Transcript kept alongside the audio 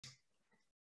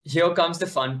here comes the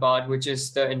fun part, which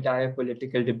is the entire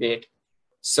political debate.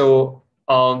 So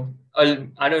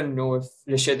I don't know if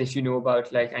Rishad, if you know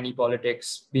about like any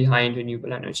politics behind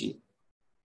renewable energy.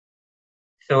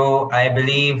 So I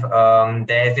believe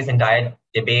there's this entire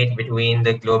debate between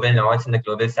the global north and the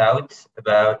global south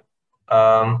about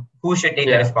who should take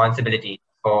the Yeah, responsibility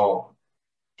for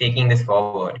taking this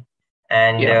forward.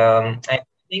 And yeah, I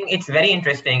think it's very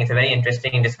interesting. It's a very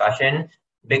interesting discussion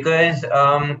because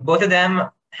both of them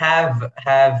have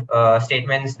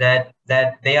statements that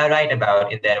they are right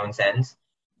about in their own sense.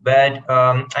 But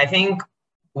I think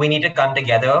we need to come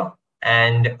together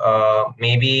and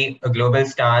maybe a global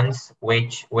stance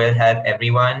which will help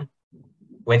everyone,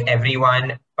 with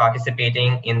everyone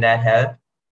participating in that help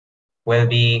will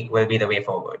be the way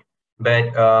forward.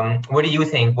 But what do you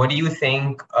think? What do you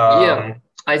think? yeah.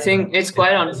 I think it's The quite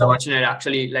global north, unfortunate,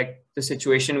 actually, like the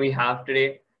situation we have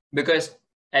today, because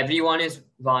everyone is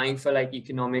vying for like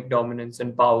economic dominance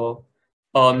and power.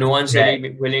 No one's right?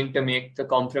 really willing to make the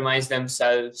compromise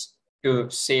themselves to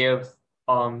save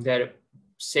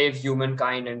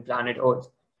humankind and planet Earth.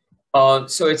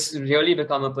 So it's really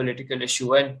become a political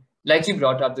issue. And like you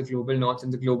brought up, the global north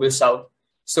and the global south.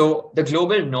 So the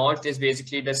global north is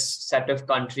basically this set of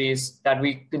countries that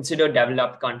we consider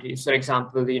developed countries. For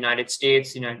example, the United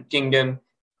States, United Kingdom,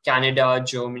 Canada,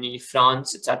 Germany,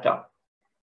 France, etc.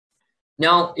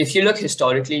 Now, if you look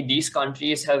historically, these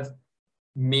countries have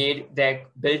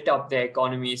built up their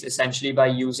economies essentially by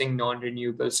using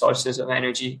non-renewable sources of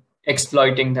energy,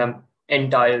 exploiting them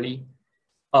entirely.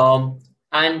 Um,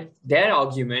 and their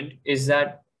argument is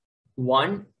that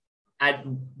one, at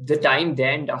the time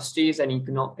their industries and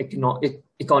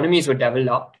economies were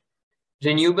developed,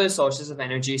 renewable sources of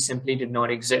energy simply did not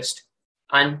exist.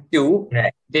 And two,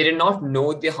 Right. they did not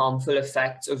know the harmful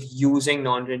effects of using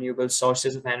non renewable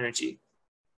sources of energy.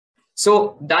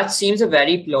 So that seems a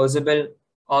very plausible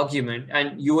argument.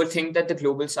 And you would think that the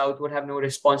global south would have no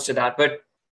response to that, but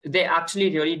they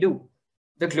actually really do.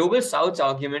 The global south's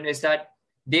argument is that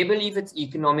they believe it's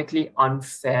economically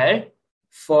unfair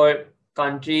for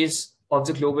countries of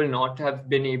the global north to have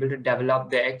been able to develop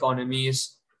their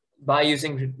economies by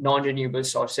using non renewable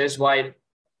sources, while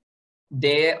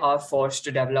they are forced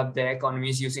to develop their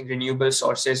economies using renewable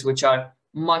sources, which are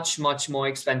much, much more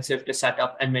expensive to set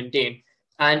up and maintain.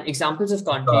 And examples of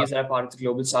countries that are part of the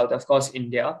global south, of course,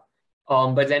 India,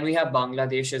 but then we have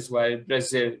Bangladesh as well,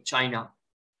 Brazil, China,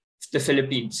 the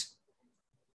Philippines.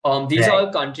 These are Right.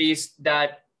 all countries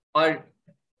that are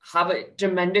have a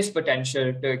tremendous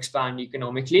potential to expand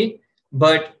economically,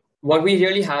 but what we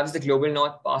really have is the global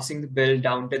north passing the bill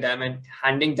down to them and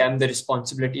handing them the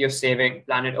responsibility of saving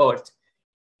planet Earth.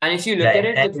 And if you look at Right.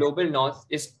 it, the And global north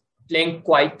is playing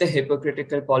quite the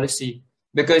hypocritical policy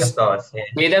of because course, yeah.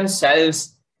 they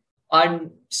themselves are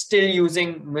still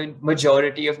using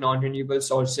majority of non-renewable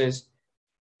sources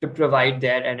to provide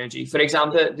their energy. For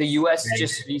example, the US Right.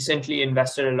 just recently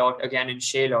invested a lot again in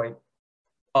shale oil,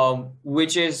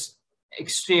 which is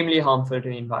extremely harmful to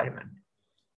the environment.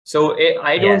 So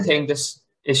I don't Yeah. think this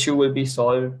issue will be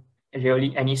solved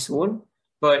really any soon,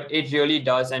 but it really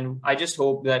does. And I just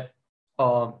hope that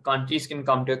countries can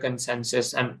come to a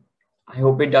consensus. And I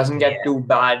hope it doesn't get Yeah. too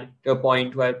bad to a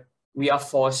point where we are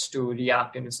forced to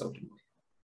react in a certain way.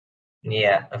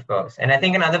 Yeah, of course. And I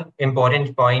think another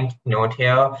important point note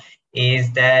here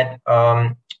is that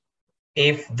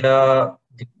if the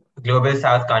global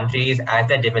south countries, as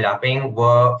they're developing,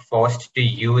 were forced to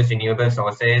use renewable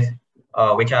sources,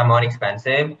 which are more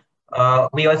expensive,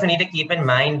 we also need to keep in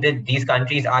mind that these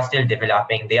countries are still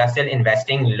developing. They are still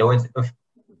investing loads of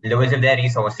their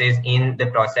resources in the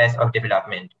process of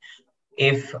development.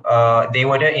 If they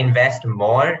were to invest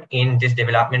more in this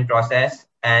development process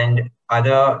and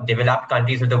other developed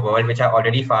countries of the world, which are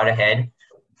already far ahead,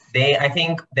 I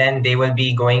think then they will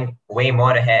be going way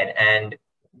more ahead and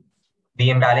the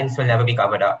imbalance will never be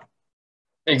covered up.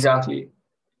 Exactly.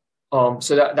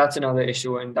 So that's another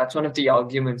issue, and that's one of the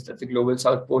arguments that the global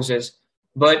south poses.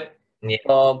 But Yeah,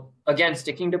 again,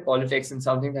 sticking to politics and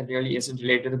something that really isn't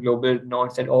related to the global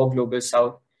north and or global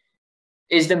south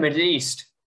is the Middle East.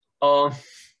 Um,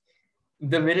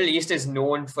 the Middle East is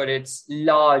known for its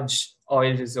large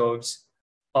oil reserves,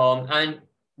 and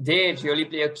they really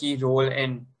play a key role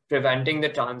in preventing the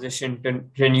transition to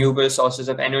renewable sources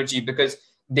of energy because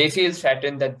they feel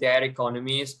threatened that their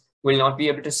economies will not be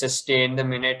able to sustain the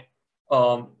minute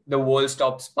the world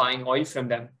stops buying oil from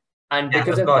them. And yeah,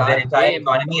 because of of course. Their that, entire they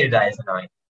economy employ relies on oil.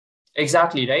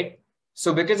 exactly right.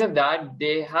 So because of that,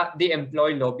 they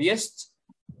employ lobbyists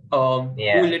who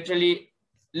Yeah,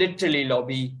 literally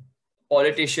lobby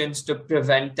politicians to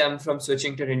prevent them from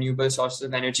switching to renewable sources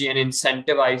of energy and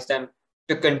incentivize them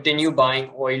to continue buying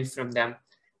oil from them.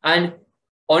 And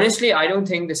honestly, I don't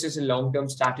think this is a long-term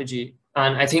strategy.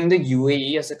 And I think the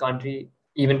UAE as a country,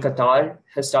 even Qatar,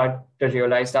 has started to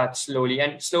realize that slowly.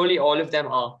 And slowly, all of them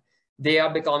are. They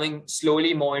are becoming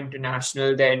slowly more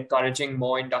international. They're encouraging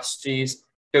more industries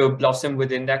to blossom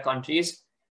within their countries.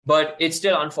 But it's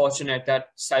still unfortunate that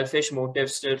selfish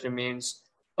motive still remains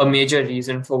a major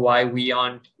reason for why we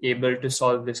aren't able to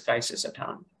solve this crisis at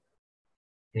hand.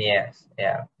 Yes,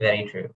 yeah, very true.